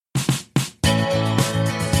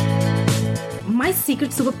my secret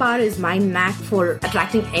superpower is my knack for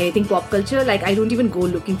attracting anything pop culture. Like, I don't even go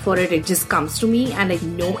looking for it. It just comes to me and I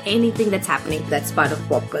know anything that's happening that's part of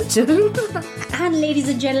pop culture. And ladies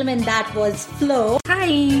and gentlemen, that was Flo.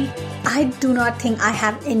 Hi. I do not think I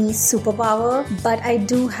have any superpower, but I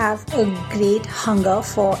do have a great hunger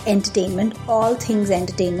for entertainment, all things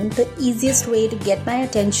entertainment. The easiest way to get my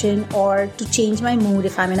attention or to change my mood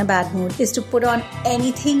if I'm in a bad mood is to put on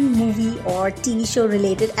anything movie or TV show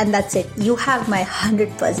related, and that's it. You have my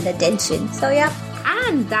 100% attention. So yeah.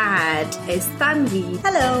 And that is Tanvi.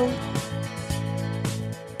 Hello.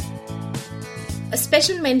 A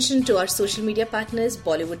special mention to our social media partners,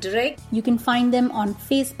 Bollywood Direct. You can find them on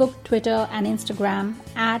Facebook, Twitter and Instagram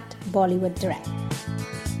at Bollywood Direct.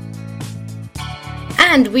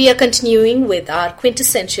 And we are continuing with our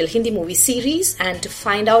quintessential Hindi movie series. And to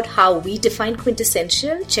find out how we define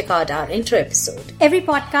quintessential, check out our intro episode. Every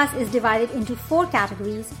podcast is divided into 4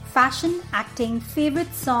 categories: fashion, acting,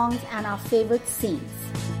 favorite songs and our favorite scenes.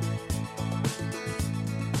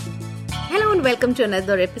 Hello and welcome to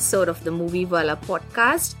another episode of the Movie Wala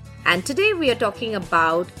podcast. And today we are talking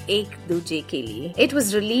about Ek Duje Ke Liye. It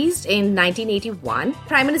was released in 1981.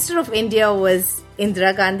 Prime Minister of India was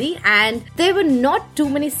Indira Gandhi, and there were not too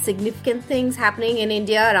many significant things happening in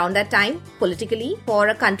India around that time, politically, for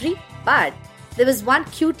a country. But there was one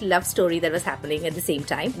cute love story that was happening at the same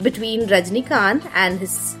time between Rajinikanth and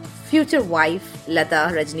his future wife, Lata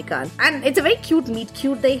Rajinikanth. And it's a very cute meet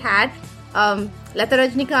cute they had. Lata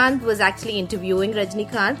Rajinikanth was actually interviewing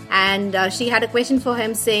Rajinikanth, and she had a question for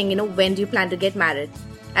him saying, when do you plan to get married?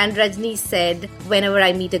 And Rajni said, whenever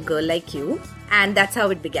I meet a girl like you. And that's how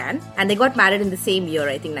it began. And they got married in the same year,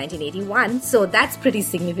 I think 1981. So that's pretty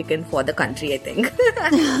significant for the country, I think.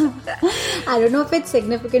 I don't know if it's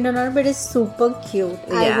significant or not, but it's super cute.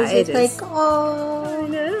 I was just like, oh.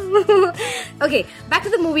 Okay, back to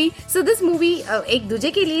the movie. So this movie, Ek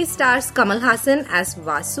Duje Ke Liye, stars Kamal Haasan as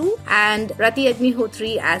Vasu and Rati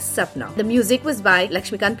Agnihotri as Sapna. The music was by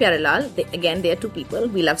Lakshmikant Pyarelal. They are 2 people.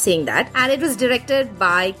 We love saying that. And it was directed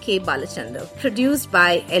by K. Balachandra. Produced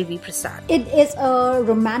by L.V. Prasad. It is a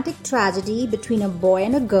romantic tragedy between a boy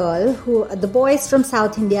and a girl. The boy is from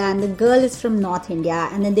South India and the girl is from North India,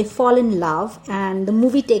 and then they fall in love, and the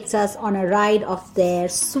movie takes us on a ride of their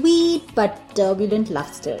sweet but turbulent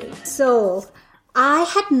love story. So I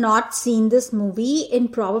had not seen this movie in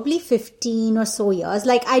probably 15 or so years.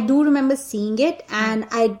 Like, I do remember seeing it, and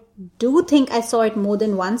I do think I saw it more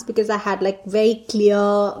than once because I had like very clear,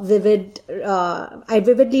 I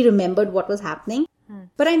vividly remembered what was happening.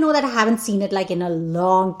 But I know that I haven't seen it like in a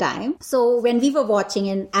long time. So when we were watching,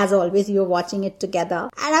 and as always, we were watching it together,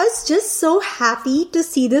 and I was just so happy to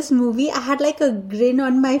see this movie. I had like a grin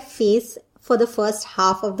on my face for the first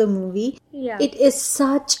half of the movie. Yeah. It is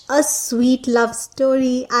such a sweet love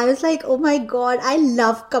story. I was like, oh my god, I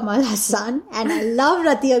love Kamal Haasan and I love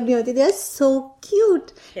Rati Agnihotri. They're so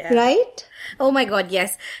cute, right? Oh my god,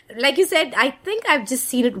 yes. Like you said, I think I've just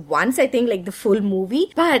seen it once, I think, like the full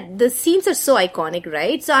movie. But the scenes are so iconic,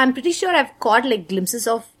 right? So I'm pretty sure I've caught like glimpses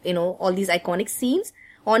of, all these iconic scenes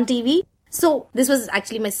on TV. So this was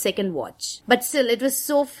actually my second watch. But still, it was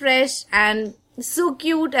so fresh and so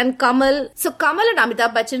cute. And Kamal and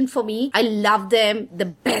Amitabh Bachchan, for me, I love them the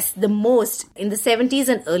best, the most in the 70s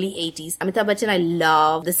and early 80s. Amitabh Bachchan, I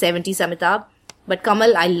love the 70s Amitabh. But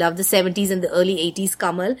Kamal, I love the 70s and the early 80s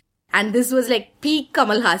Kamal. And this was like peak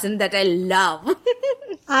Kamal Haasan that I love.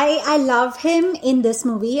 I love him in this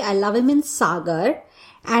movie. I love him in Sagar.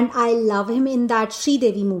 And I love him in that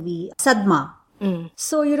Sridevi movie, Sadma.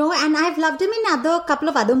 So, and I've loved him in couple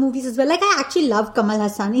of other movies as well. Like, I actually love Kamal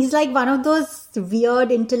Haasan. He's like one of those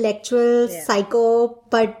weird intellectual psycho,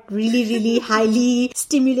 but really, really highly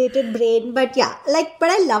stimulated brain. But yeah, but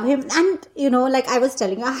I love him. And, like I was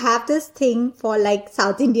telling you, I have this thing for like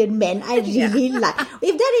South Indian men. I really like,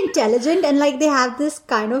 if they're intelligent and like they have this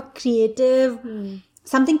kind of creative,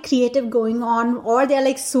 something creative going on, or they're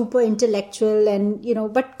like super intellectual and,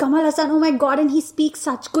 but Kamal Haasan, oh my god, and he speaks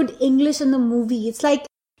such good English in the movie. It's like,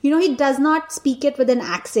 he does not speak it with an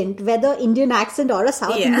accent, whether Indian accent or a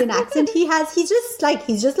South Indian accent. He's just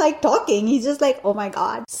like talking. He's just like, oh my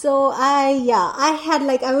god. So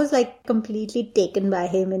I was like completely taken by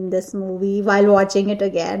him in this movie while watching it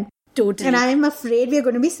again. Totally. And I'm afraid we're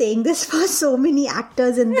going to be saying this for so many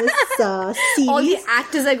actors in this series. All the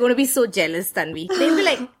actors are going to be so jealous, Tanvi. They'll be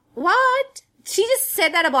like, what? She just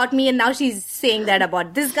said that about me and now she's saying that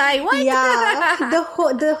about this guy. What? Yeah.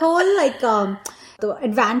 The whole The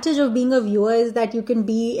advantage of being a viewer is that you can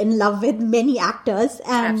be in love with many actors,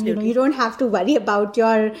 and you don't have to worry about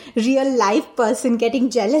your real life person getting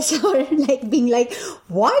jealous or like being like,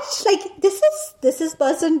 what? Like this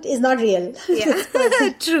person is not real.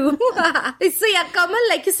 Yeah, true. So yeah, Kamal,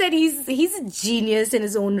 like you said, he's a genius in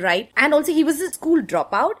his own right. And also he was a school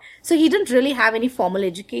dropout. So he didn't really have any formal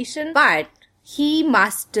education, but he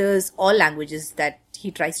masters all languages that he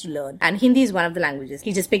tries to learn, and Hindi is one of the languages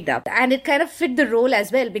he just picked up, and it kind of fit the role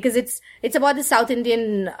as well, because it's about the South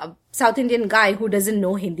Indian guy who doesn't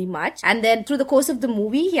know Hindi much, and then through the course of the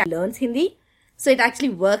movie he learns Hindi. So it actually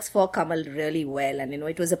works for Kamal really well, and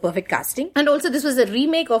it was a perfect casting. And also this was a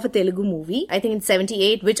remake of a Telugu movie, I think in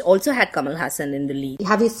 1978, which also had Kamal Haasan in the lead.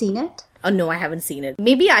 Have you seen it? Oh no, I haven't seen it.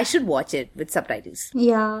 Maybe I should watch it with subtitles.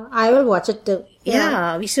 Yeah, I will watch it too.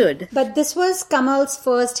 Yeah, we should. But this was Kamal's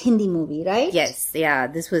first Hindi movie, right? Yes, yeah,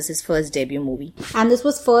 this was his first debut movie. And this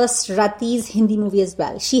was first Rati's Hindi movie as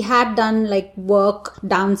well. She had done like work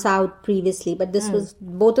down south previously, but this was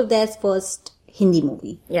both of theirs first Hindi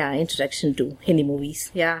movie. Yeah, introduction to Hindi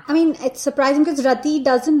movies. Yeah. I mean, it's surprising because Rati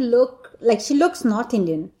doesn't look like, she looks North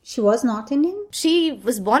Indian. She was North Indian? She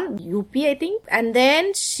was born UP, I think. And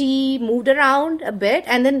then she moved around a bit.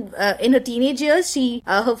 And then in her teenage years,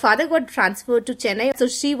 her father got transferred to Chennai. So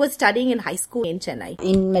she was studying in high school in Chennai.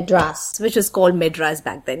 In Madras. Which was called Madras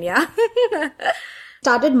back then, yeah.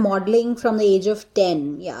 Started modeling from the age of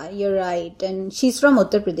 10. Yeah, you're right. And she's from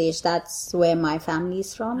Uttar Pradesh. That's where my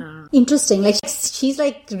family's from. Interesting. Like, she's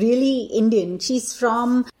like really Indian. She's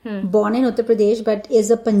from, born in Uttar Pradesh, but is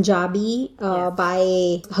a Punjabi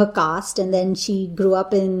by her caste. And then she grew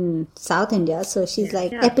up in South India. So she's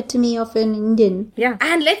like epitome of an Indian. Yeah.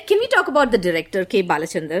 And can we talk about the director, K.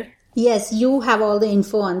 Balachandar? Yes, you have all the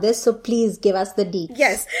info on this, so please give us the deets.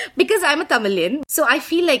 Yes, because I'm a Tamilian, so I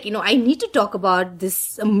feel like, I need to talk about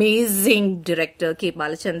this amazing director, K.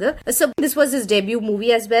 Balachandar. So this was his debut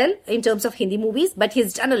movie as well, in terms of Hindi movies, but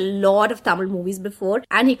he's done a lot of Tamil movies before,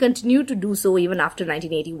 and he continued to do so even after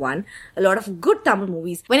 1981. A lot of good Tamil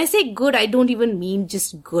movies. When I say good, I don't even mean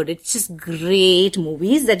just good. It's just great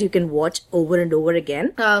movies that you can watch over and over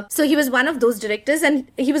again. So he was one of those directors, and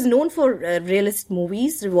he was known for realist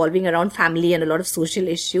movies revolving around family and a lot of social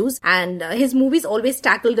issues, and his movies always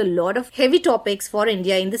tackled a lot of heavy topics for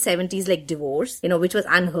India in the 70s, like divorce, which was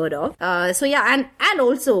unheard of. So yeah, and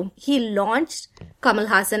also he launched Kamal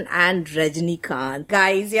Haasan and Rajinikanth,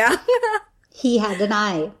 guys. Yeah. He had an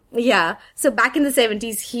eye. Yeah. So back in the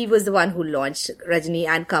 70s, he was the one who launched Rajini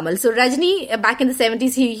and Kamal. So Rajini, back in the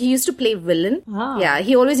 70s, he used to play villain. Ah. Yeah.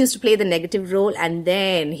 He always used to play the negative role, and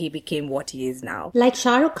then he became what he is now. Like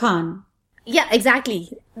Shah Rukh Khan. Yeah,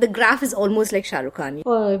 exactly. The graph is almost like Shah Rukh Khan.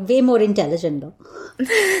 Way more intelligent though.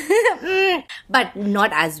 But not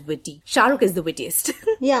as witty. Shah Rukh is the wittiest.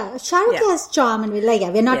 Yeah, Shah Rukh has charm, and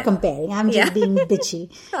we're not comparing. I'm just being bitchy.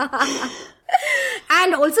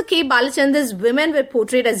 And also K. Balachandar's women were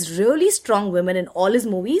portrayed as really strong women in all his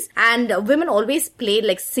movies, and women always played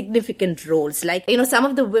like significant roles. Like, some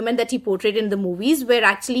of the women that he portrayed in the movies were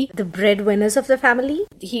actually the breadwinners of the family.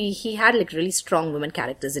 He had like really strong women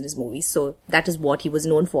characters in his movies, so that is what he was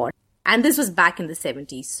known for. And this was back in the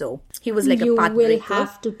 70s, so he was like a pathbreaker. You will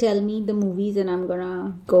have to tell me the movies, and I'm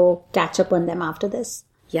gonna go catch up on them after this.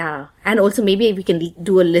 Yeah, and also maybe we can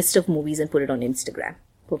do a list of movies and put it on Instagram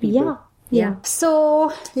for people. Yeah.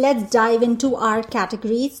 So let's dive into our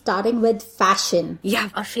categories, starting with fashion. Yeah,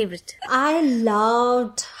 our favorite. I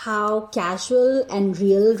loved how casual and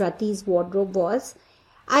real Rati's wardrobe was.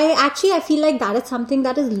 I feel like that is something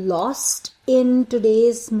that is lost in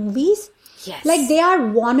today's movies. Yes. Like, they are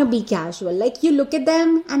wannabe casual. Like, you look at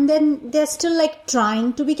them and then they're still like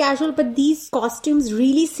trying to be casual, but these costumes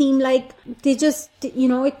really seem like they just,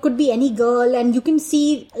 it could be any girl. And you can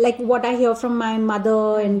see, like, what I hear from my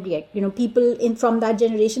mother and, people from that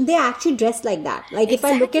generation, they actually dress like that. Like, if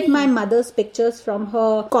I look at my mother's pictures from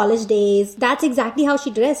her college days, that's exactly how she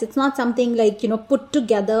dressed. It's not something like, put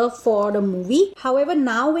together for a movie. However,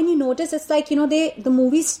 now when you notice, it's like, the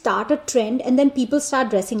movies start a trend and then people start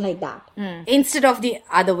dressing like that. Instead of the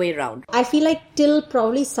other way around. I feel like till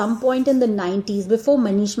probably some point in the 90s, before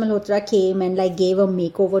Manish Malhotra came and like gave a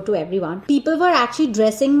makeover to everyone, people were actually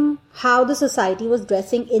dressing how the society was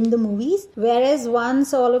dressing in the movies. Whereas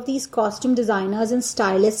once all of these costume designers and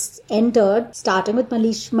stylists entered, starting with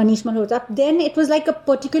Manish Malhotra, then it was like a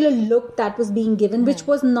particular look that was being given, which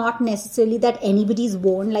was not necessarily that anybody's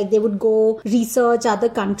worn. Like, they would go research other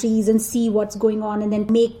countries and see what's going on and then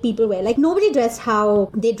make people wear. Like, nobody dressed how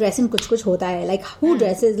they dress in Kuch Kuch Hota Hai. Like, who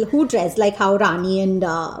dressed like how Rani and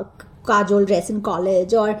kajol dress in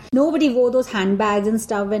college, or nobody wore those handbags and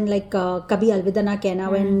stuff when like Kabhi Alvida Na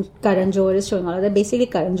Kehna when Karan Johar is showing all of that. Basically,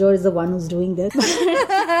 Karan Johar is the one who's doing this.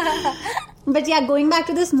 But yeah, going back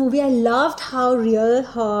to this movie, I loved how real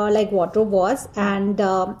her like wardrobe was, and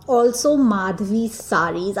also Madhavi's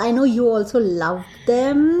saris. I know you also loved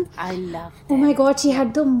them. I love them. Oh my god, she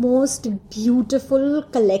had the most beautiful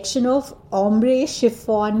collection of ombre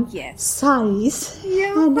chiffon saris.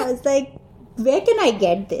 Yeah. And I was like, where can I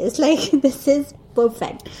get this? Like, this is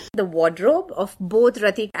perfect. The wardrobe of both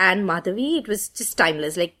Ratik and Madhavi, it was just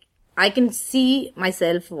timeless. Like, I can see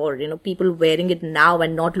myself or, people wearing it now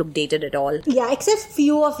and not look dated at all. Yeah, except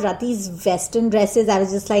few of Rati's western dresses, I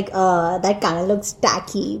was just like, that kind of looks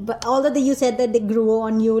tacky. But although you said that they grew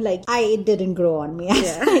on you, like, it didn't grow on me.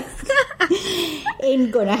 Yeah.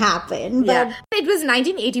 Ain't gonna happen. But yeah. It was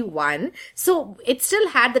 1981, so it still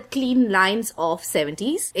had the clean lines of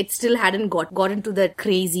 70s. It still hadn't got into the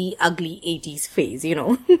crazy, ugly 80s phase,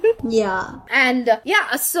 Yeah. And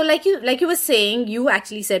so like you were saying, you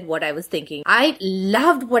actually said what I was thinking. I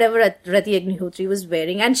loved whatever Rati Agnihotri was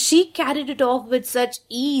wearing, and she carried it off with such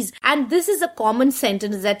ease. And this is a common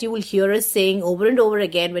sentence that you will hear us saying over and over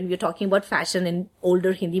again when we're talking about fashion in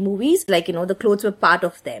older Hindi movies. Like, the clothes were part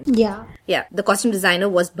of them. Yeah. Yeah. The costume designer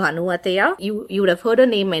was Bhanu Ataya. You would have heard her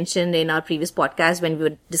name mentioned in our previous podcast when we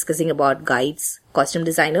were discussing about Guide's costume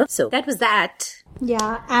designer. So that was that.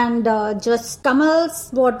 Yeah, and just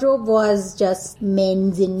Kamal's wardrobe was just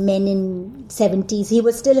men in 70s. He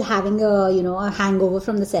was still having a hangover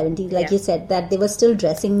from the 70s, like you said, that they were still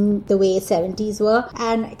dressing the way 70s were.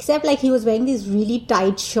 And except like he was wearing these really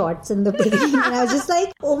tight shorts in the beginning. And I was just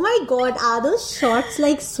like, oh my god, are those shorts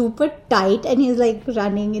like super tight? And he's like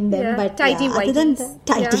running in them. Yeah, but tighty whities.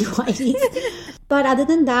 Tighty whities. But other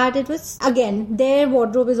than that, it was, again, their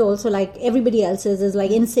wardrobe is also like everybody else's, is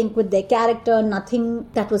like in sync with their character. Nothing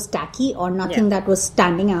that was tacky or nothing that was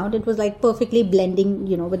standing out. It was like perfectly blending,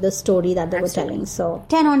 with the story that they were telling. So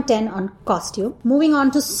 10 on 10 on costume. Moving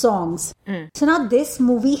on to songs. So now this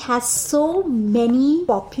movie has so many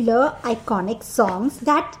popular, iconic songs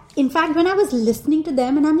that, in fact, when I was listening to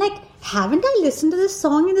them and I'm like, haven't I listened to this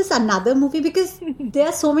song in this another movie? Because there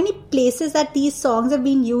are so many places that these songs have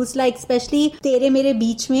been used, like especially Tere Mere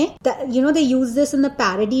Beech Mein. They use this in the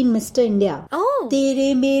parody in Mr. India. Oh.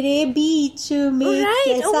 Tere Mere Beech Mein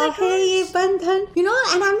Kaisa Hai Ye Bandhan.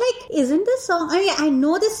 And I'm like, isn't this song... I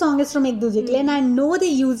know this song is from Ek Duje Ke Liye, and I know they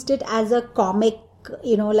used it as a comic,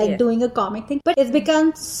 doing a comic thing. But it's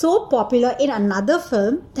become so popular in another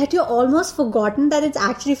film that you're almost forgotten that it's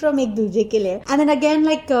actually from Ek Duje Ke Liye. And then again,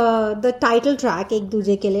 like the title track, Ek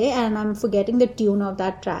Duje Ke Liye, and I'm forgetting the tune of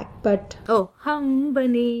that track. But... Oh, Hum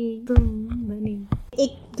Bane, Tum Bane.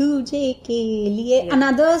 Ek Duje Ke Liye.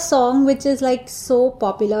 Another song which is like so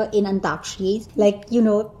popular in Antakshari. Like,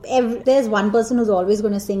 there's one person who's always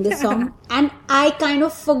going to sing this song. And I kind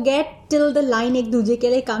of forget till the line Ek Duje Ke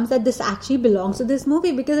Liye comes that this actually belongs to this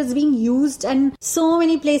movie, because it's being used in so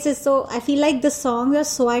many places. So I feel like the songs are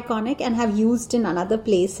so iconic and have used in other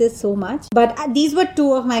places so much. But these were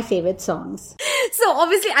two of my favorite songs. So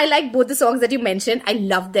obviously I like both the songs that you mentioned. I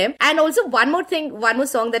love them. And also one more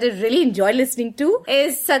song that I really enjoy listening to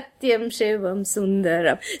is Satyam Shivam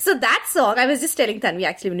Sundaram. So that song, I was just telling Tanvi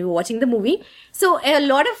actually when we were watching the movie. So a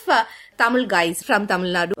lot of Tamil guys from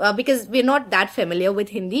Tamil Nadu, because we're not that familiar with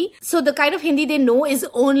Hindi. So the kind of Hindi they know is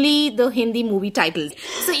only the Hindi movie titles.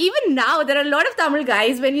 So even now, there are a lot of Tamil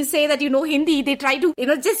guys, when you say that you know Hindi, they try to,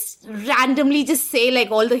 just randomly just say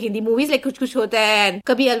like all the Hindi movies like Kuch Kuch Hota Hai and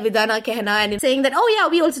Kabhi Alvida Na Kehna, and saying that, oh yeah,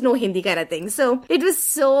 we also know Hindi kind of thing. So it was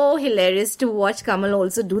so hilarious to watch Kamal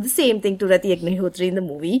also do the same thing to Rati Agnihotri in the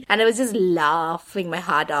movie. And I was just laughing my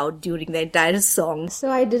heart out during the entire song.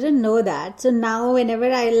 So I didn't know that. So now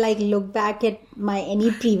whenever I look back at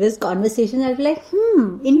any previous conversation, I'll be like,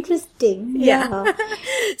 interesting. Yeah.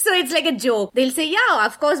 So it's like a joke. They'll say, yeah,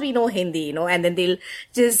 of course we know Hindi, and then they'll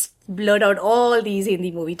just blurt out all these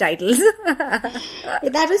Hindi movie titles.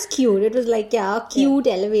 That was cute. It was like, a cute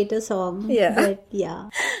elevator song. Yeah. But, yeah.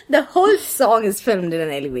 The whole song is filmed in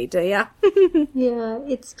an elevator, yeah. Yeah,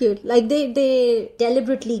 it's cute. Like they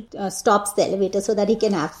deliberately stops the elevator so that he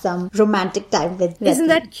can have some romantic time with Rati. Isn't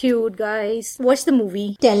that cute, guys? Watch the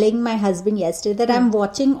movie. Telling my husband yesterday that I'm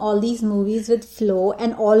watching all these movies with Flo,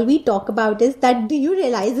 and all we talk about is that, do you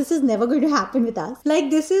realize this is never going to happen with us? Like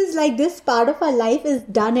this part of our life is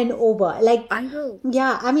done and over. Like, I know.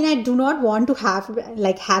 Yeah, I mean, I do not want to have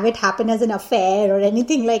it happen as an affair or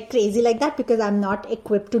anything like crazy like that, because I'm not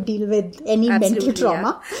equipped to deal with any mental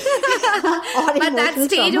trauma. Or but that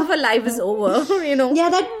stage trauma. of our life is over, Yeah,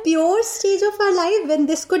 that pure stage of our life when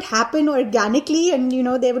this could happen organically and,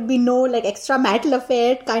 there would be no like extramarital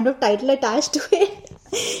affair kind of title attached to it.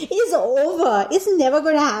 Is over. It's never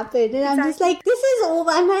going to happen. And I'm just like, this is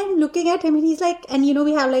over. And I'm looking at him and he's like, and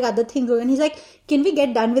we have like other things going. And he's like, can we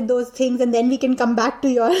get done with those things and then we can come back to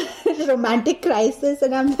your romantic crisis?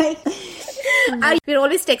 And I'm like... We're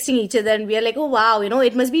always texting each other and we're like, oh wow,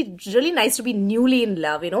 it must be really nice to be newly in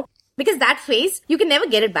love, Because that phase, you can never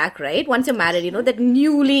get it back, right? Once you're married, that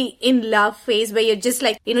newly in love phase where you're just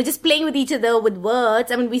like, just playing with each other with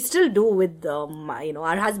words. I mean, we still do with,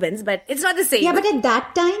 our husbands, but it's not the same. Yeah, but at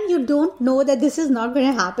that time, you don't know that this is not going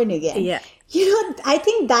to happen again. Yeah. I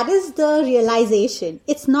think that is the realization.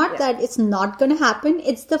 It's not that it's not going to happen.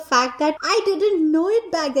 It's the fact that I didn't know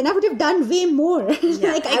it back then. I would have done way more.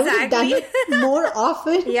 Yeah, I would have done it more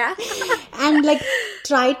often. Yeah. And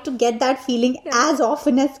tried to get that feeling as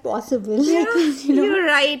often as possible. Yeah, you're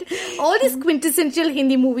right. All these quintessential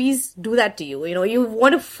Hindi movies do that to you. You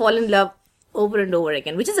want to fall in love over and over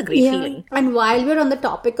again, which is a great feeling. And while we're on the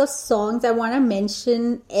topic of songs, I want to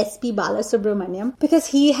mention S.P. Balasubramaniam, because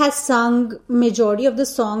he has sung majority of the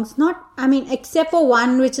songs, except for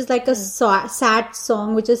one which is like a sad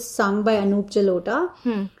song which is sung by Anup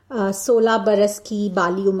Jalota. 16 Baras Ki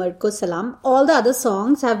Bali Umar Ko Salam. All the other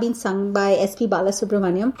songs have been sung by S.P.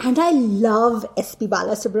 Balasubramaniam, and I love S.P.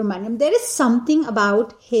 Balasubramaniam. There is something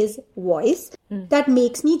about his voice that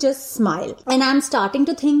makes me just smile. And I'm starting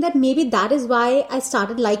to think that maybe that is why I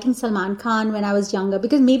started liking Salman Khan when I was younger,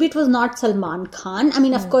 because maybe it was not Salman Khan. I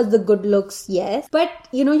mean, of course, the good looks, yes. But,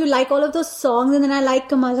 you like all of those songs, and then I like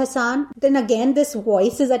Kamal Hassan. Then again, this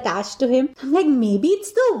voice is attached to him. I'm like, maybe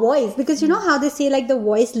it's the voice, because you know how they say like the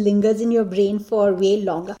voice lingers in your brain for way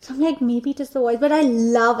longer. So I'm like, maybe it is the voice. But I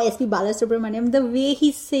love S.P. Balasubramaniam, the way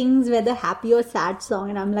he sings, whether happy or sad song.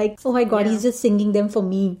 And I'm like, oh my God, he's just singing them for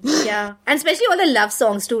me. Yeah. And especially all the love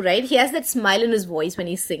songs too, right? He has that smile in his voice when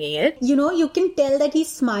he's singing it. You can tell that he's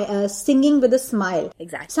singing with a smile.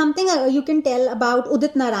 Exactly. Something you can tell about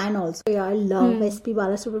Udit Narayan also. Yeah, I love S.P.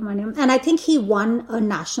 Balasubramaniam. And I think he won a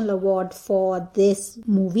national award for this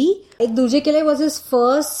movie. Ek Duje Ke Liye was his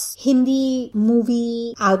first Hindi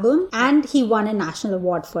movie album, and he won a national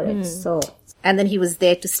award for it. So... And then he was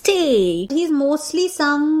there to stay. He's mostly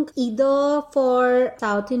sung either for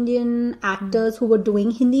South Indian actors who were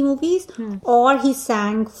doing Hindi movies, or he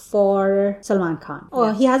sang for Salman Khan.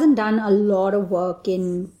 Or he hasn't done a lot of work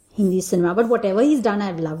in Hindi cinema, but whatever he's done,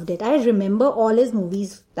 I've loved it. I remember all his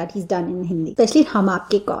movies that he's done in Hindi, especially Hum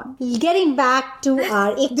Aapke Kaun. Getting back to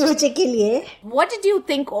our Ek Duje Ke Liye. What did you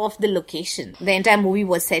think of the location the entire movie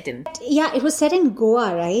was set in? Yeah, it was set in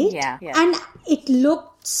Goa, right? Yeah. And it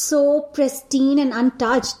looked so pristine and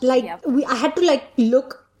untouched. I had to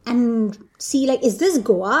look and see is this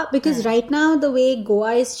Goa? Because right now the way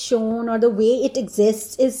Goa is shown or the way it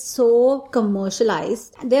exists is so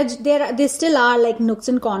commercialized. There still are nooks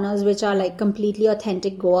and corners which are completely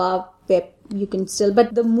authentic Goa where you can still, but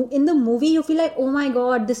in the movie you feel like, oh my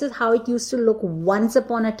God, this is how it used to look once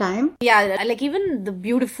upon a time. Yeah, even the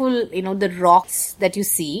beautiful, the rocks that you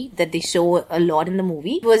see, that they show a lot in the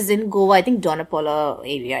movie, was in Goa, I think Donapaula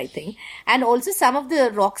area, I think. And also some of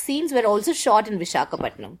the rock scenes were also shot in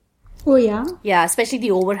Visakhapatnam. Oh yeah? Yeah, especially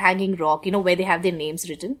the overhanging rock, where they have their names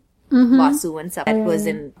written. Vasu and stuff. That was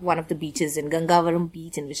in one of the beaches in Gangavaram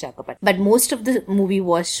Beach in Visakhapatnam. But most of the movie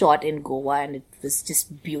was shot in Goa, and it was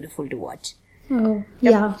just beautiful to watch. Oh,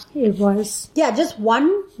 yeah, it was. Yeah, just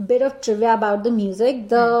one bit of trivia about the music.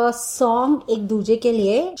 The song Ek Duje Ke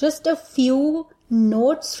Liye, just a few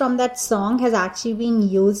notes from that song has actually been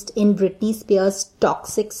used in Britney Spears'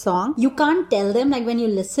 Toxic song. You can't tell them when you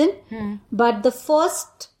listen, but the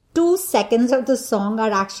first 2 seconds of the song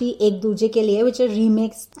are actually Ek Duje Ke Liye, which is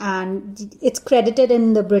remixed, and it's credited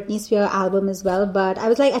in the Britney Spears album as well. But I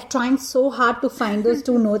was I'm trying so hard to find those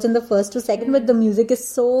 2 notes in the first 2 seconds, but the music is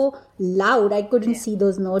so loud, I couldn't see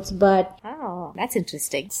those notes. But oh, that's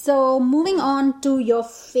interesting. So moving on to your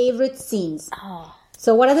favorite scenes.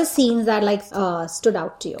 So what are the scenes that stood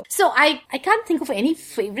out to you? So I can't think of any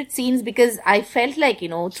favorite scenes, because I felt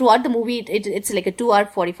throughout the movie, it's like a 2-hour,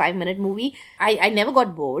 45-minute movie. I never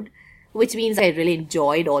got bored, which means I really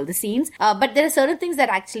enjoyed all the scenes. But there are certain things that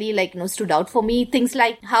actually stood out for me. Things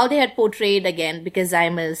like how they had portrayed, again, because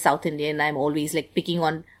I'm a South Indian, I'm always picking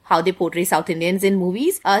on how they portray South Indians in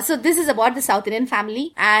movies. So this is about the South Indian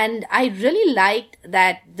family, and I really liked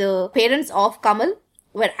that the parents of Kamal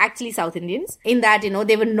were actually South Indians, in that,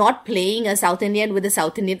 they were not playing a South Indian with a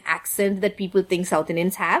South Indian accent that people think South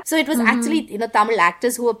Indians have. So it was actually, Tamil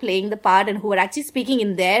actors who were playing the part and who were actually speaking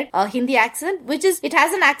in their Hindi accent, it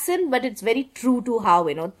has an accent, but it's very true to how,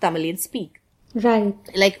 Tamilians speak. Right.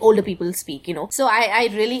 Like older people speak, So I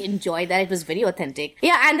really enjoyed that. It was very authentic.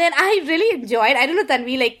 Yeah, and then I really enjoyed, I don't know,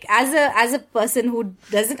 Tanvi, like as a person who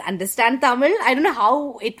doesn't understand Tamil, I don't know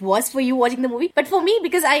how it was for you watching the movie. But for me,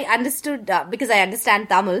 because I understand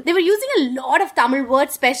Tamil, they were using a lot of Tamil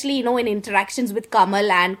words, especially, in interactions with Kamal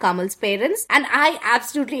and Kamal's parents. And I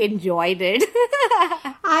absolutely enjoyed it.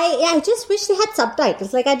 I just wish they had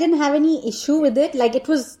subtitles. Like, I didn't have any issue with it. Like, it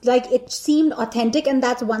was, like, it seemed authentic. And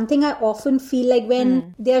that's one thing I often feel like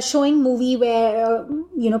when they're showing movie where,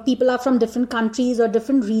 people are from different countries or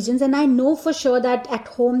different regions, and I know for sure that at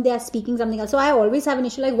home they are speaking something else. So I always have an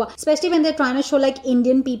issue, like, especially when they're trying to show like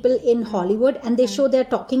Indian people in Hollywood and they show they're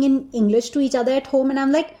talking in English to each other at home, and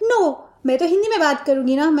I'm like, no, मैं तो हिंदी में बात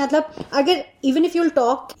करूंगी ना. मतलब अगर even if you'll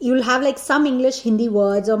talk, you'll have like some English Hindi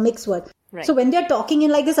words or mixed words. Right. So when they're talking in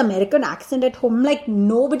like this American accent at home, like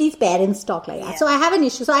nobody's parents talk like that. Yeah. So I have an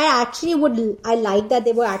issue. So I like that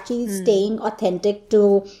they were actually staying authentic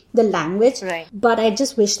to the language. Right. But I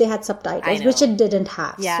just wish they had subtitles, which it didn't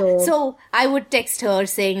have. Yeah. So I would text her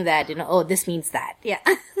saying that, this means that. Yeah.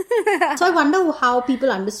 So I wonder how people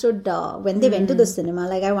understood when they went to the cinema.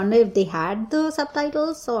 Like, I wonder if they had the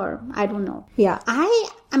subtitles or I don't know. Yeah.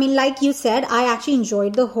 I mean, like you said, I actually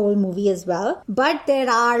enjoyed the whole movie as well. But there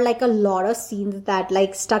are like a lot of scenes that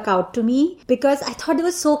like stuck out to me because I thought it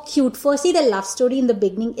was so cute. Firstly, the love story in the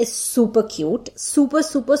beginning is super cute. Super,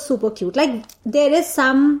 super, super cute. Like, there is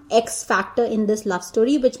some X factor in this love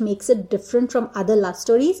story which makes it different from other love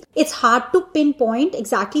stories. It's hard to pinpoint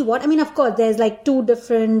exactly what. I mean, of course, there's like two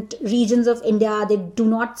different regions of India. They do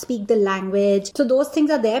not speak the language. So those things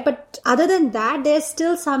are there. But other than that, there's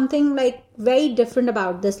still something like very different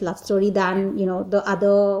about this love story than, the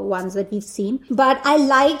other ones that we've seen. But I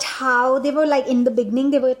liked how they were like, in the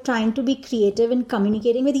beginning, they were trying to be creative in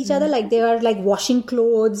communicating with each other. Like, they are like washing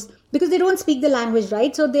clothes because they don't speak the language,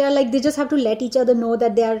 right? So they are like, they just have to let each other know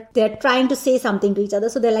that they're trying to say something to each other.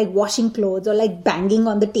 So they're like washing clothes or like banging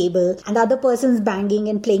on the table, and the other person's banging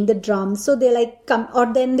and playing the drums. So they like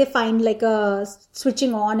or then they find like a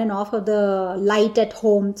switching on and off of the light at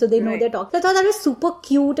home. So they know they're talking. So I thought that was super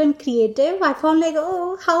cute and creative. I found like,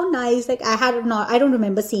 oh, how nice. Like, I don't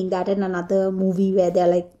remember seeing that in another movie where they're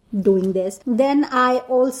like doing this. Then I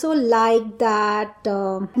also like that,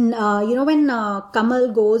 when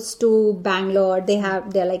Kamal goes to Bangalore,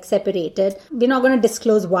 they're like separated. We're not going to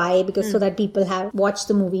disclose why because so that people have watched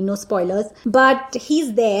the movie, no spoilers. But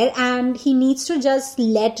he's there and he needs to just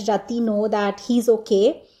let Rati know that he's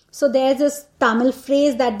okay. So there's this Tamil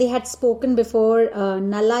phrase that they had spoken before,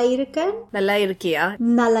 Nalla irukkan? Nalla irukkiya.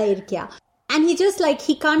 Nalla irukkiya. And he just like,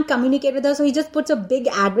 he can't communicate with her. So he just puts a big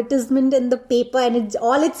advertisement in the paper and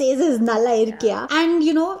all it says is Nalla irukkiya. And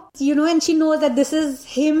and she knows that this is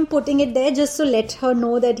him putting it there just to let her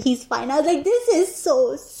know that he's fine. I was like, this is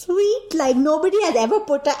so sweet. Like, nobody has ever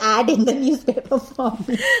put an ad in the newspaper for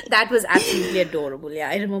me. That was absolutely adorable. Yeah,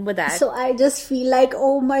 I remember that. So I just feel like,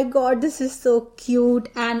 oh my God, this is so cute.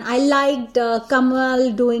 And I liked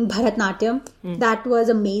Kamal doing Bharatnatyam. That was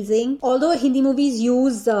amazing. Although Hindi movies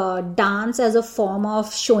use dance as a form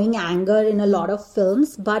of showing anger in a lot of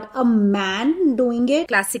films, but a man doing it,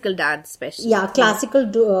 classical dance especially. Yeah,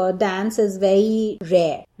 classical dance is very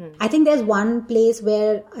rare. I think there's one place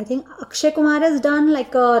where I think Akshay Kumar has done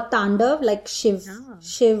like a Tandav, like Shiv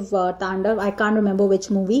Tandav. I can't remember which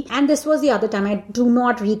movie. And this was the other time. I do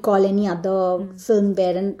not recall any other film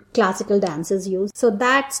wherein classical dance is used. So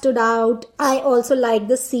that stood out. I also like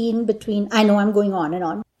the scene between, I know I'm going on and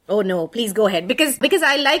on. Oh no, please go ahead. Because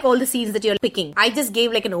I like all the scenes that you're picking. I just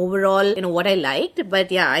gave like an overall, what I liked.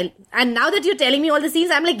 But yeah, and now that you're telling me all the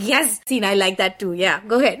scenes, I'm like, yes, scene, I like that too. Yeah,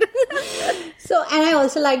 go ahead. So, and I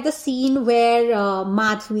also like the scene where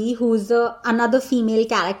Madhvi, who's another female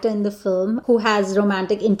character in the film, who has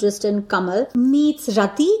romantic interest in Kamal, meets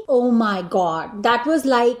Rati. Oh my God. That was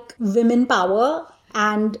like women power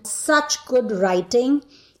and such good writing.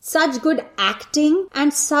 Such good acting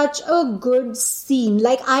and such a good scene.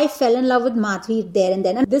 Like, I fell in love with Madhvi there and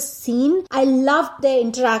then. And this scene, I loved their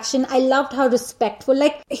interaction. I loved how respectful.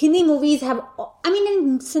 Like, Hindi movies have,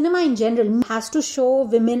 in cinema in general, has to show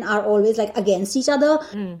women are always like against each other,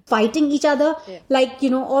 fighting each other. Yeah. Like,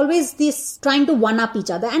 always this trying to one up each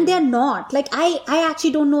other. And they're not. Like, I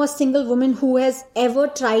actually don't know a single woman who has ever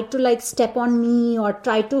tried to like step on me or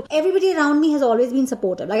try to. Everybody around me has always been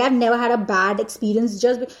supportive. Like, I've never had a bad experience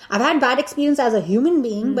just I've had bad experience as a human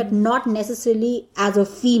being, but not necessarily as a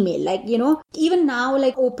female. Like, you know, even now,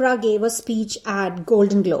 like Oprah gave a speech at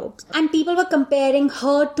Golden Globes and people were comparing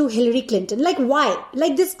her to Hillary Clinton. Like, why?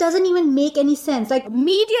 Like, this doesn't even make any sense. Like,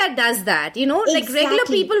 media does that, you know, like regular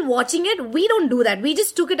people watching it, we don't do that. We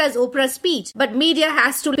just took it as Oprah's speech, but media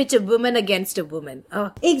has to pitch a woman against a woman.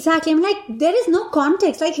 Exactly. I'm like, there is no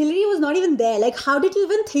context. Like, Hillary was not even there. Like, how did you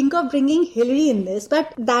even think of bringing Hillary in this?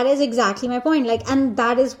 But that is exactly my point. Like, and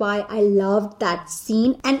that is why I loved that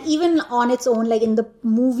scene. And even on its own, like in the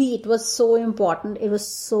movie, it was so important. It was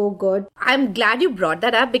so good. I'm glad you brought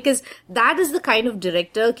that up because that is the kind of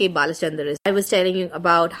director K. Balachandar is. I was telling you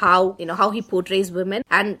about how, you know, how he portrays women,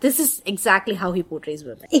 and this is exactly how he portrays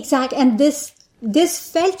women. Exactly. And this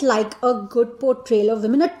felt like a good portrayal of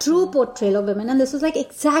women, a true portrayal of women. And this was like,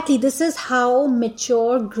 exactly, this is how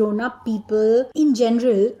mature, grown-up people in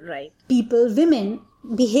general, right? Women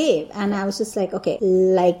behave. And I was just like, okay,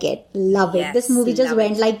 like it, love it. Yes, this movie just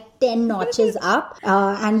went like 10 notches up.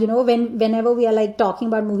 And you know, whenever we are like talking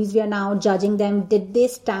about movies, we are now judging them. Did they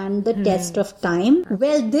stand the test of time?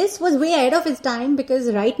 Well, this was way ahead of its time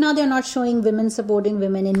because right now they're not showing women supporting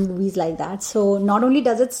women in movies like that. So not only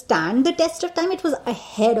does it stand the test of time, it was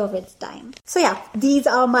ahead of its time. So yeah, these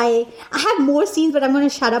are I have more scenes, but I'm going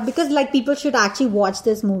to shut up because like people should actually watch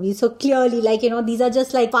this movie. So clearly, like, you know, these are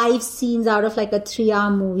just like 5 scenes out of like a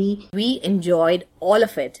 3-hour movie. We enjoyed all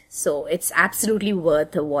of it. So it's absolutely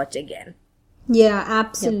worth a watch again. Yeah,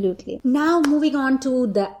 absolutely. Yep. Now moving on to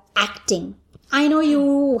the acting. I know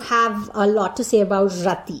you have a lot to say about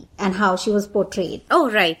Rati and how she was portrayed.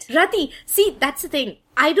 Oh, right. Rati. See, that's the thing.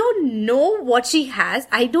 I don't know what she has.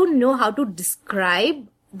 I don't know how to describe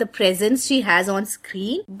the presence she has on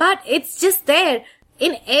screen, but it's just there.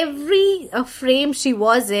 In every frame she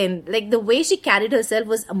was in, like the way she carried herself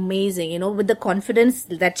was amazing, you know, with the confidence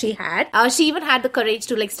that she had. She even had the courage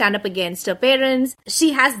to like stand up against her parents.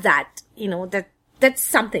 She has that, you know, that's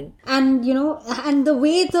something. And, you know, and the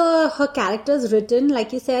way her character is written,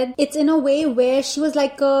 like you said, it's in a way where she was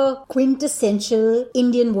like a quintessential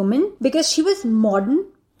Indian woman because she was modern.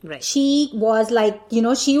 Right. She was like, you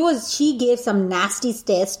know, she gave some nasty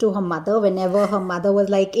stares to her mother whenever her mother was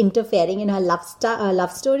like interfering in her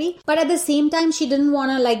love story. But at the same time, she didn't want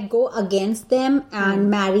to like go against them and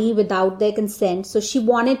marry without their consent. So she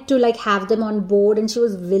wanted to like have them on board and she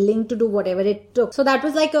was willing to do whatever it took. So that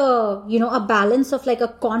was like a balance of like a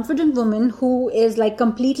confident woman who is like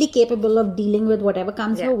completely capable of dealing with whatever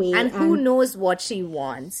comes her way. And who knows what she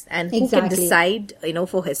wants and who can decide, you know,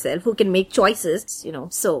 for herself, who can make choices, you know.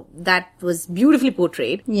 So that was beautifully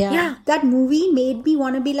portrayed. Yeah. That movie made me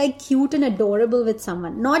want to be like cute and adorable with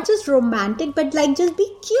someone. Not just romantic, but like just be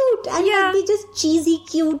cute and not be just cheesy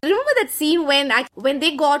cute. Remember that scene when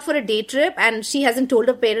they go out for a day trip and she hasn't told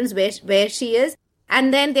her parents where she is,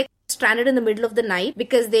 and then they're stranded in the middle of the night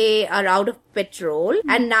because they are out of petrol,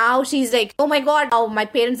 and now she's like, oh my god, now my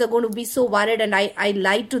parents are going to be so worried and I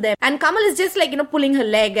lied to them, and Kamal is just like, you know, pulling her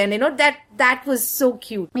leg, and you know, that was so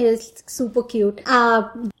cute. It is super cute.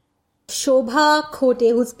 Shobha Khote,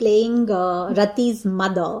 who's playing Rati's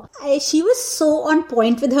mother, she was so on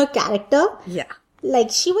point with her character. Yeah.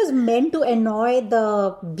 Like, she was meant to annoy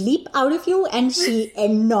the bleep out of you, and she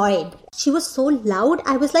annoyed. She was so loud.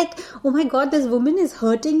 I was like, oh my god, this woman is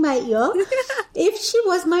hurting my ear. If she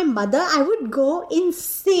was my mother, I would go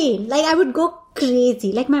insane. Like, I would go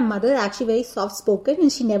crazy. Like, my mother is actually very soft spoken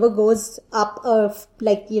and she never goes up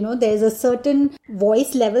like, you know, there's a certain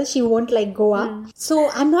voice level she won't like go up. So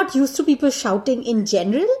I'm not used to people shouting in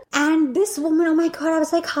general. And this woman, oh my god, I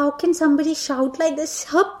was like, how can somebody shout like this?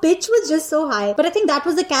 Her pitch was just so high. But I think that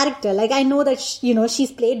was the character. Like, I know that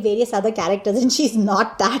she's played various other characters and she's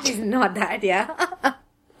not that. She's not that, yeah.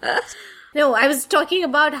 No, I was talking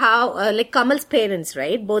about how, like Kamal's parents,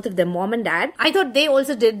 right? Both of them, mom and dad. I thought they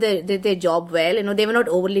also did their job well. You know, they were not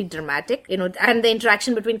overly dramatic, you know, and the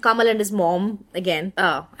interaction between Kamal and his mom, again.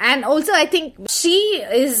 And also I think she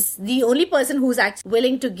is the only person who's actually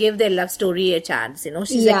willing to give their love story a chance, you know.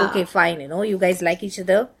 She's like, okay, fine, you know, you guys like each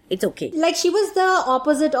other. It's okay. Like, she was the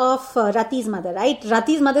opposite of Rati's mother, right?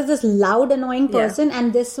 Rati's mother is this loud, annoying person,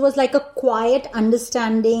 and this was like a quiet,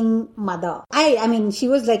 understanding mother. I mean, she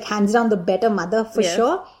was like hands down the better mother for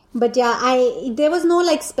sure. But there was no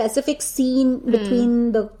like specific scene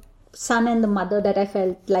between the son and the mother that I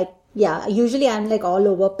felt like, usually I'm like all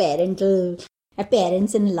over parental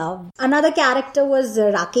Parents in Love. Another character was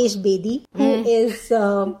Rakesh Bedi, who is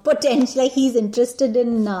potentially, he's interested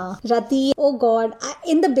in Rati. Oh God.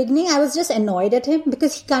 In the beginning, I was just annoyed at him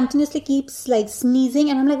because he continuously keeps like sneezing.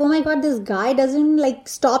 And I'm like, oh my God, this guy doesn't like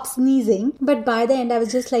stop sneezing. But by the end, I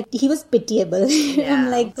was just like, he was pitiable. Yeah. I'm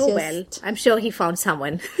like, well, I'm sure he found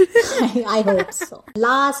someone. I hope so.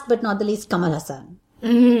 Last but not the least, Kamal Hassan.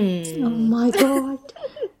 Oh my God.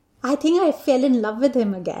 I think I fell in love with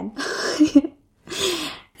him again.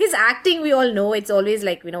 His acting, we all know, it's always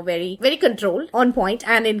like, very, very controlled, on point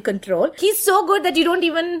and in control. He's so good that you don't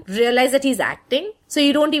even realize that he's acting. So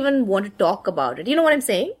you don't even want to talk about it. You know what I'm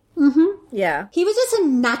saying? Mm-hmm. Yeah. He was just a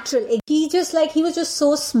natural. He was just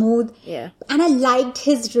so smooth. Yeah. And I liked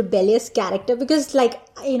his rebellious character because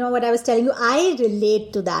what I was telling you, I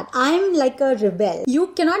relate to that. I'm like a rebel. You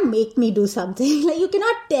cannot make me do something. Like you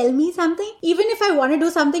cannot tell me something. Even if I want to do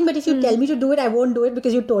something, but if you tell me to do it, I won't do it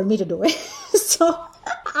because you told me to do it. So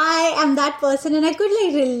I am that person and I could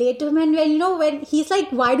relate to him. And when he's like,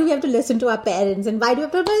 why do we have to listen to our parents? And why do we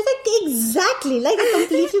have to... I was like, exactly. I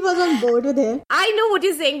completely was on board with him. I know what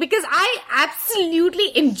you're saying because I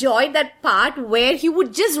absolutely enjoyed that part where he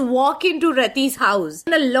would just walk into Rati's house.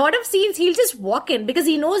 In a lot of scenes, he'll just walk in because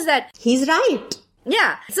he knows that... He's right.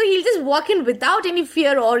 Yeah. So he'll just walk in without any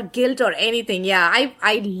fear or guilt or anything. Yeah.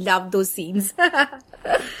 I love those scenes.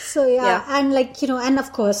 So yeah. And and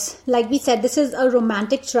of course, like we said, this is a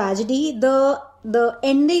romantic tragedy. The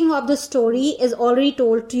ending of the story is already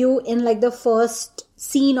told to you in the first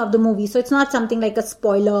scene of the movie. So it's not something like a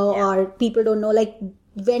spoiler or people don't know.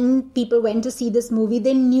 When people went to see this movie,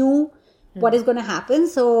 they knew what is going to happen.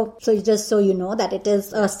 So just so you know that it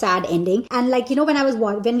is a sad ending. And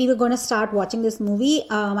when we were going to start watching this movie,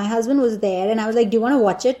 my husband was there and I was like, do you want to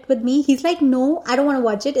watch it with me? He's like, no, I don't want to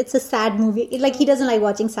watch it. It's a sad movie. He doesn't like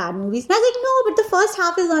watching sad movies. And I was like, no, but the first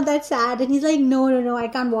half is not that sad. And he's like, no, I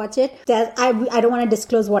can't watch it. I don't want to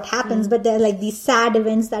disclose what happens, but there are these sad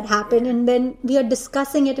events that happen. And then we are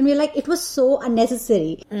discussing it and we're like, it was so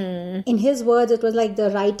unnecessary. In his words, it was like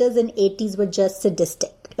the writers in 80s were just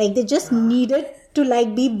sadistic. They just needed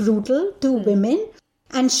to be brutal to women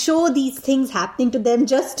and show these things happening to them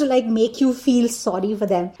just to make you feel sorry for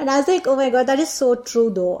them. And I was like, oh my God, that is so true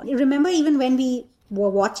though. Remember even when we were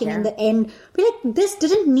watching in the end, we're like, this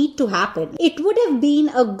didn't need to happen. It would have been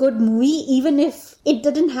a good movie even if it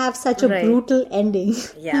didn't have such a brutal ending.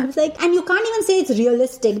 Yeah. I was like, and you can't even say it's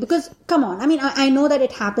realistic because, come on, I mean, I know that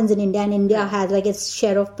it happens in India and India has its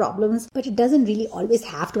share of problems, but it doesn't really always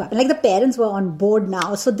have to happen. The parents were on board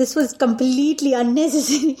now, so this was completely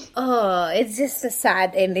unnecessary. Oh, it's just a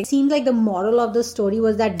sad ending. It seemed like the moral of the story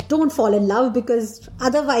was that don't fall in love because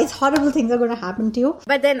otherwise horrible things are going to happen to you.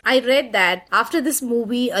 But then I read that after this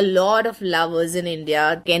movie, a lot of lovers in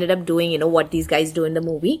India ended up doing, what these guys do in the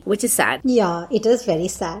movie, which is sad. Yeah, it is very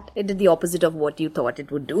sad. It did the opposite of what you thought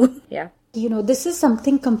it would do. Yeah. This is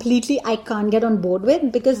something completely I can't get on board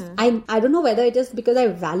with because I don't know whether it is because I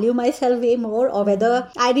value myself way more or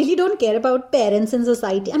whether I really don't care about parents in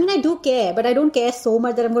society. I mean, I do care, but I don't care so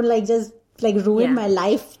much that I'm going to just ruin my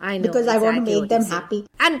life because I want to make them happy.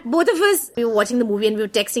 And both of us, we were watching the movie and we were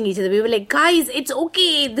texting each other. We were like, guys, it's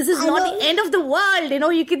okay. This is not the end of the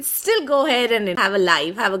world. You can still go ahead and have a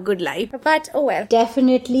life, have a good life. But, oh well.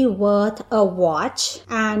 Definitely worth a watch.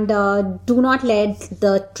 And do not let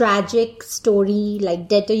the tragic story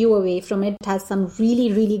deter you away from it. It has some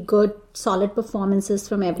really, really good solid performances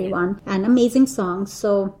from everyone and amazing songs,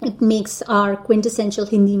 so it makes our quintessential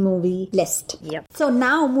Hindi movie list. Yep. So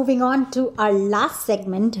now moving on to our last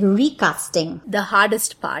segment, recasting, the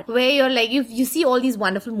hardest part, where you're you see all these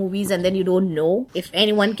wonderful movies and then you don't know if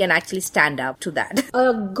anyone can actually stand up to that.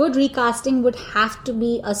 A good recasting would have to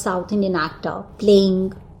be a South Indian actor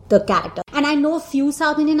playing the character. And I know few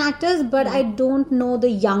South Indian actors, but I don't know the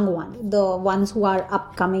young ones, the ones who are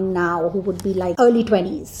upcoming now, who would be early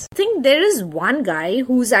 20s. I think there is one guy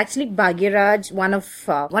who's actually Bhagyaraj, one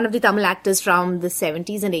of the Tamil actors from the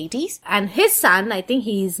 70s and 80s. And his son, I think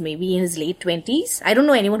he's maybe in his late 20s. I don't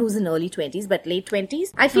know anyone who's in early 20s, but late 20s.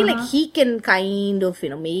 I feel like he can kind of,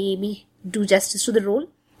 maybe do justice to the role.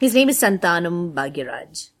 His name is Santanam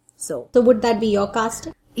Bhagyaraj. So would that be your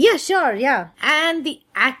casting? Yeah, sure, yeah. And the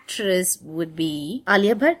actress would be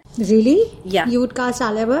Alia Bhatt. Really? Yeah. You would cast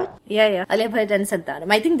Alia Bhatt? Yeah. Alia Bhatt and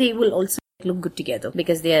Santanam. I think they will also look good together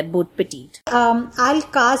because they are both petite. I'll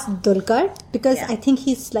cast Dulquer. because I think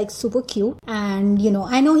he's like super cute. And,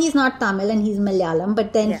 I know he's not Tamil and he's Malayalam,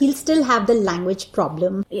 but then he'll still have the language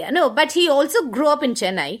problem. Yeah, no, but he also grew up in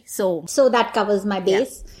Chennai. So that covers my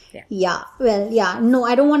base. Yeah. Well, no,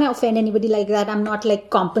 I don't want to offend anybody like that. I'm not like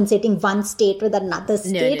compensating one state with another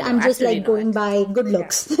state. No, I'm just like going by good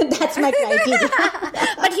looks. That's my criteria.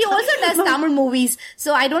 But he also does Tamil movies,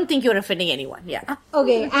 so I don't think you're offending anyone. Yeah.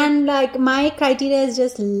 Okay, and like my criteria is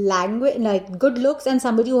just language, like good looks and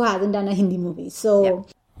somebody who hasn't done a Hindi movie. So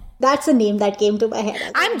that's a name that came to my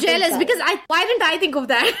head. I'm jealous because why didn't I think of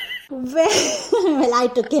that? Well, I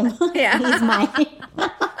took him. Yeah. He's mine.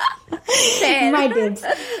 My dibs.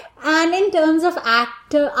 And in terms of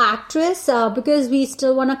actress, because we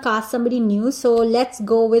still want to cast somebody new, so let's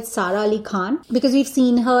go with Sara Ali Khan, because we've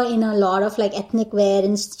seen her in a lot of like ethnic wear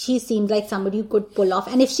and she seemed like somebody who could pull off.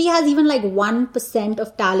 And if she has even like 1%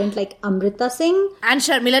 of talent like Amrita Singh and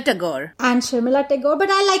Sharmila Tagore, but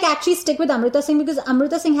I like actually stick with Amrita Singh because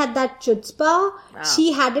Amrita Singh had that chutzpah.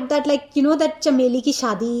 She had it that like, that Chameli Ki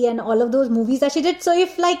Shadi and all of those movies that she did. So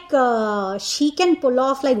if like she can pull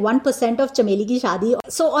off like 1% of Chameli Ki Shadi,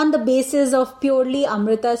 so on the basis of purely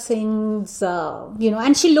Amrita Singh's,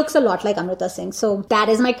 and she looks a lot like Amrita Singh. So that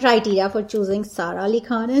is my criteria for choosing Sara Ali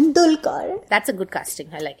Khan and Dulquer. That's a good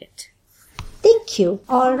casting. I like it. Thank you.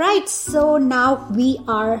 All right. So now we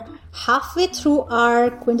are halfway through our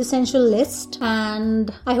quintessential list,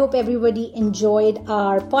 and I hope everybody enjoyed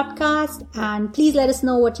our podcast. And please let us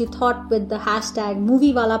know what you thought with the hashtag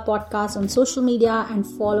Moviewala Podcast on social media, and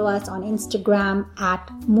follow us on Instagram at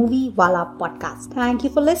Moviewala Podcast. Thank you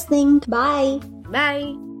for listening. Bye.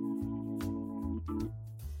 Bye.